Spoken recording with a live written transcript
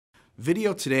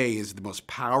Video today is the most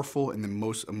powerful and the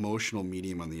most emotional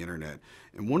medium on the internet.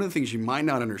 And one of the things you might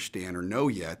not understand or know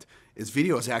yet is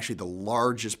video is actually the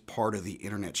largest part of the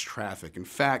internet's traffic. In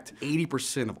fact,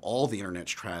 80% of all the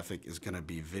internet's traffic is going to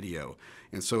be video.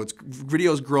 And so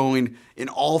video is growing in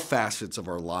all facets of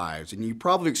our lives. And you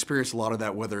probably experience a lot of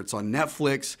that, whether it's on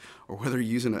Netflix or whether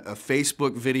you're using a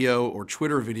Facebook video or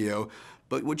Twitter video.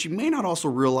 But what you may not also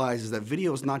realize is that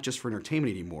video is not just for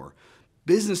entertainment anymore.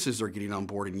 Businesses are getting on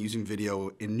board and using video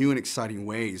in new and exciting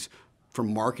ways,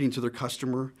 from marketing to their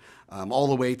customer, all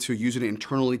the way to using it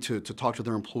internally to talk to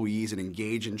their employees and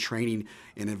engage in training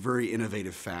in a very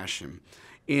innovative fashion.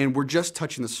 And we're just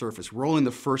touching the surface. We're only in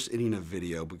the first inning of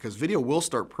video, because video will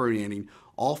start permeating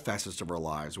all facets of our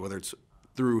lives, whether it's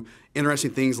through interesting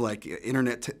things like the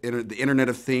Internet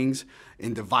of Things,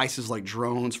 and devices like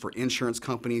drones for insurance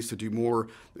companies to do more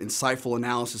insightful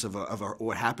analysis of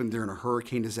what happened during a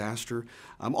hurricane disaster,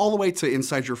 all the way to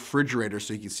inside your refrigerator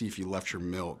so you can see if you left your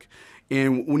milk.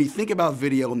 And when you think about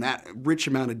video and that rich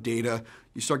amount of data,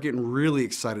 you start getting really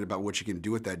excited about what you can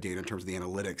do with that data in terms of the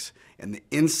analytics and the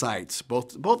insights,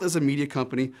 both as a media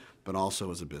company, but also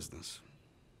as a business.